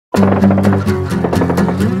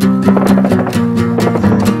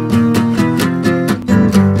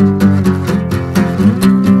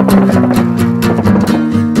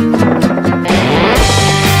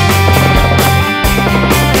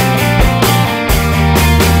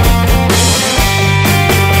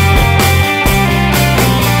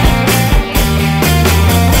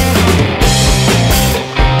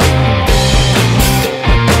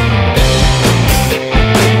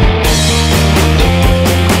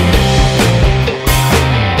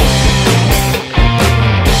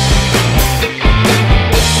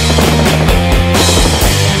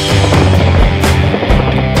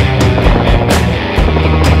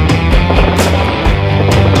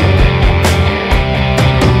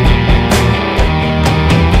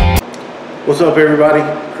What's up, everybody?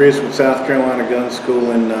 Chris with South Carolina Gun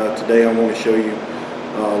School, and today I want to show you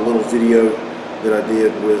a little video that I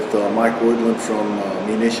did with Michael Woodland from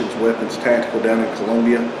Munitions Weapons Tactical down in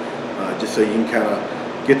Columbia, just so you can kind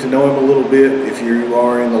of get to know him a little bit. If you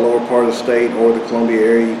are in the lower part of the state or the Columbia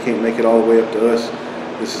area, you can't make it all the way up to us.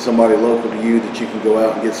 This is somebody local to you that you can go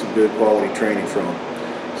out and get some good quality training from.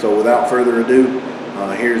 So without further ado,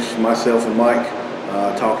 here's myself and Mike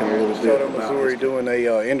talking a little bit about Missouri, doing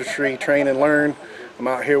a industry train and learn. I'm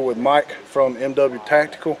out here with Mike from MW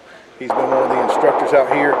Tactical. He's been one of the instructors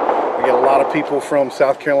out here. I get a lot of people from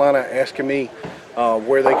South Carolina asking me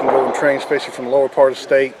where they can go and train, especially from the lower part of the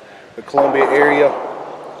state, the Columbia area.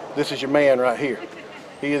 This is your man right here.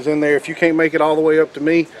 He is in there. If you can't make it all the way up to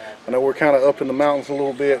me, I know we're kind of up in the mountains a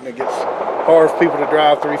little bit, and it gets hard for people to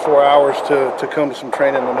drive 3-4 hours to come to some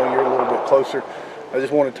training. I know you're a little bit closer. I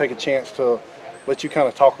just want to take a chance to let you kind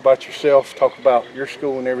of talk about yourself, talk about your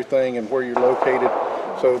school and everything, and where you're located,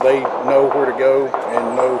 so they know where to go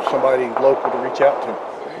and know somebody local to reach out to.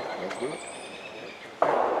 Let's do it.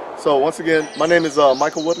 So once again, my name is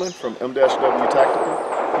Michael Woodland from M-W Tactical.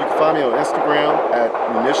 You can find me on Instagram at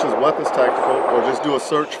Munitions Weapons Tactical, or just do a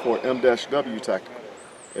search for M-W Tactical.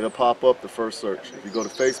 It'll pop up the first search. If you go to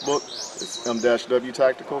Facebook, it's M-W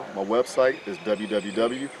Tactical. My website is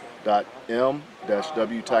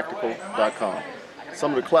www.m-wtactical.com.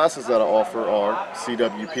 Some of the classes that I offer are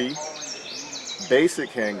CWP, basic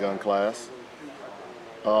handgun class,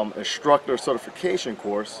 instructor certification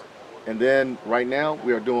course, and then right now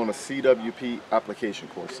we are doing a CWP application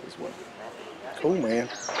course as well. Cool, man.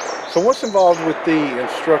 So what's involved with the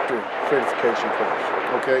instructor certification course?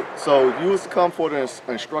 Okay, so if you was to come for the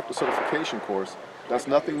instructor certification course, that's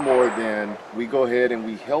nothing more than we go ahead and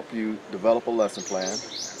we help you develop a lesson plan.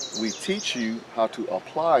 We teach you how to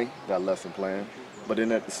apply that lesson plan, but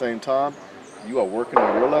then at the same time, you are working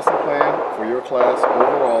on your lesson plan for your class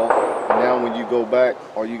overall. And now when you go back,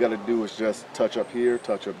 all you got to do is just touch up here,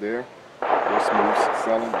 touch up there. We're smooth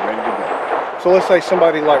sailing, ready to go. So let's say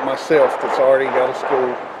somebody like myself that's already got a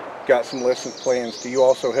school, got some lesson plans. Do you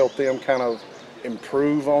also help them kind of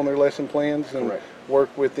improve on their lesson plans and Correct. work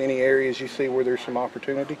with any areas you see where there's some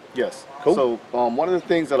opportunity? Yes. Cool. So one of the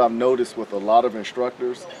things that I've noticed with a lot of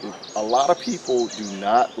instructors is a lot of people do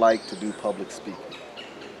not like to do public speaking.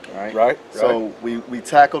 Right. So we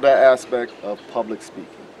tackle that aspect of public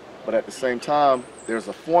speaking, but at the same time, there's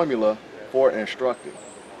a formula for instructing.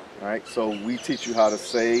 Right. So we teach you how to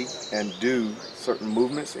say and do certain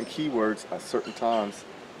movements and keywords at certain times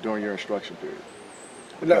during your instruction period.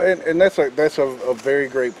 No, and that's a very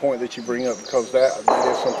great point that you bring up, because that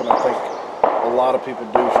is something I think a lot of people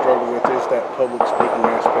do struggle with, is that public speaking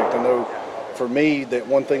aspect. I know for me, that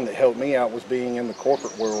one thing that helped me out was being in the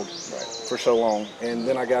corporate world for so long, and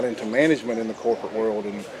then I got into management in the corporate world,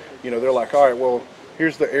 and you know, they're like, all right, well,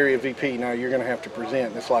 here's the area VP, now you're going to have to present.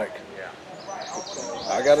 And it's like,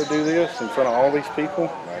 I got to do this in front of all these people.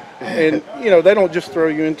 And you know, they don't just throw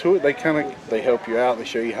you into it, they help you out, they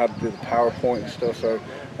show you how to do the PowerPoint and stuff. So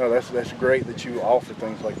no, that's great that you offer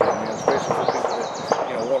things like that, man, especially for people that,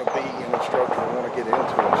 you know, want to be an instructor and want to get into it.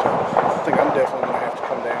 So I think I'm definitely going to have to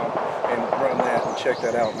come down and run that and check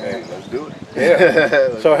that out, man. Let's do it.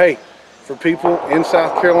 Yeah. So hey, for people in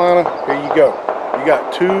South Carolina, here you go. You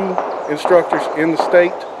got 2 instructors in the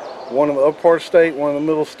state, one in the upper part of the state, one in the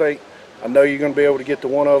middle of the state. I know you're going to be able to get to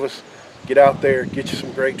one of us. Get out there, get you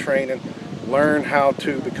some great training, learn how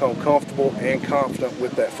to become comfortable and confident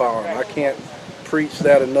with that firearm. I can't preach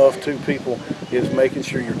that enough to people, is making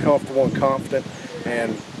sure you're comfortable and confident.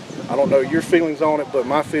 And I don't know your feelings on it, but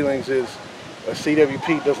my feelings is a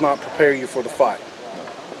CWP does not prepare you for the fight.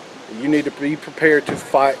 You need to be prepared to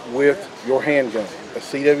fight with your handgun. A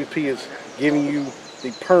CWP is giving you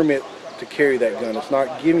the permit to carry that gun. It's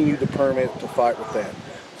not giving you the permit to fight with that.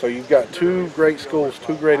 So you've got two great schools,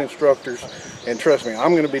 two great instructors, and trust me,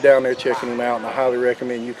 I'm going to be down there checking him out, and I highly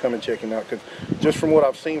recommend you come and check him out, because just from what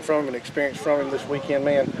I've seen from him and experienced from him this weekend,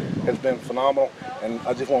 man, has been phenomenal. And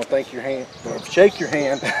I just want to shake your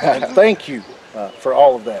hand and thank you for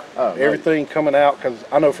all of that. Everything coming out, because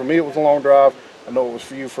I know for me it was a long drive. I know it was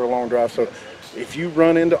for you for a long drive. So if you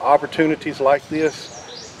run into opportunities like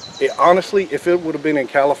this, honestly, if it would have been in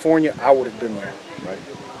California, I would have been there. Right.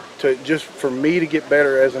 Just for me to get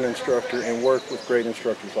better as an instructor and work with great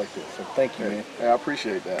instructors like this. So thank you, man. I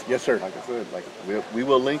appreciate that. Yes, sir. Like I said, we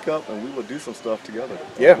will link up and we will do some stuff together.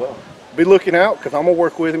 Yeah. Well. Be looking out, because I'm going to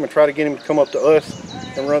work with him and try to get him to come up to us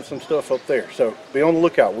and run some stuff up there. So be on the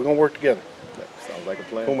lookout. We're going to work together. Sounds like a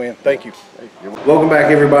plan. Cool, man. Thank you. Welcome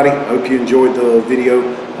back, everybody. Hope you enjoyed the video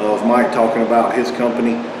of Mike talking about his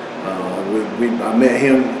company. I met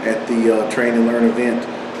him at the Train and Learn event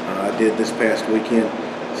I did this past weekend.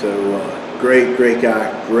 So great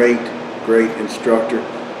guy, great instructor.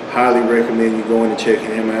 Highly recommend you going and checking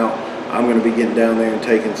him out. I'm going to be getting down there and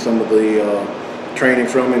taking some of the training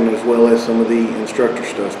from him, as well as some of the instructor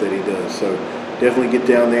stuff that he does. So definitely get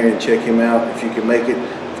down there and check him out if you can make it.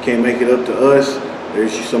 If you can't make it up to us,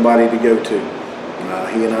 there's somebody to go to.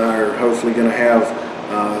 He and I are hopefully going to have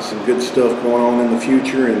some good stuff going on in the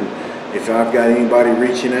future, and if I've got anybody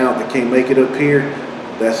reaching out that can't make it up here,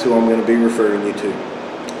 that's who I'm going to be referring you to.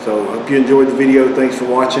 So hope you enjoyed the video. Thanks for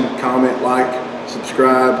watching. Comment, like,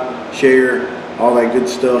 subscribe, share, all that good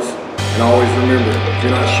stuff. And always remember, if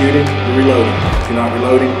you're not shooting, you're reloading. If you're not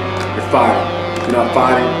reloading, you're fighting. If you're not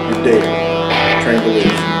fighting, you're dead. Train to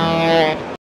live.